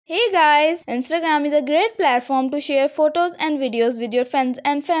Hey guys, Instagram is a great platform to share photos and videos with your friends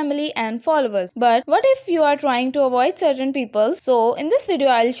and family and followers. But what if you are trying to avoid certain people? So in this video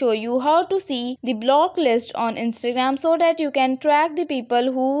I'll show you how to see the block list on Instagram so that you can track the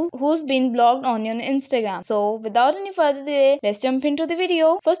people who's been blocked on your Instagram. So without any further delay, let's jump into the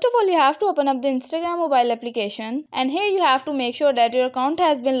video. First of all, you have to open up the Instagram mobile application, and here you have to make sure that your account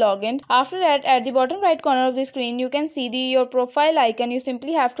has been logged in. After that, at the bottom right corner of the screen you can see your profile icon. You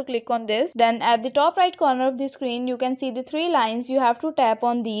simply have to click on this. Then at the top right corner of the screen you can see the three lines. You have to tap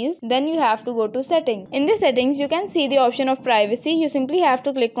on these. Then you have to go to settings. In the settings you can see the option of privacy. You simply have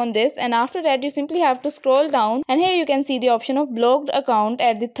to click on this, and after that you simply have to scroll down, and here you can see the option of blocked account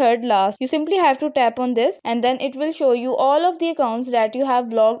at the third last. You simply have to tap on this, and then it will show you all of the accounts that you have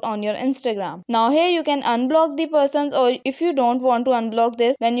blocked on your Instagram. Now here you can unblock the persons, or if you don't want to unblock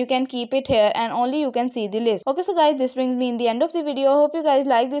this, then you can keep it here and only you can see the list. Okay, so guys, this brings me in the end of the video. Hope you guys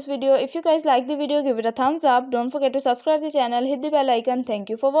like this video. If you guys like the video, give it a thumbs up. Don't forget to subscribe the channel, hit the bell icon. Thank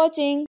you for watching.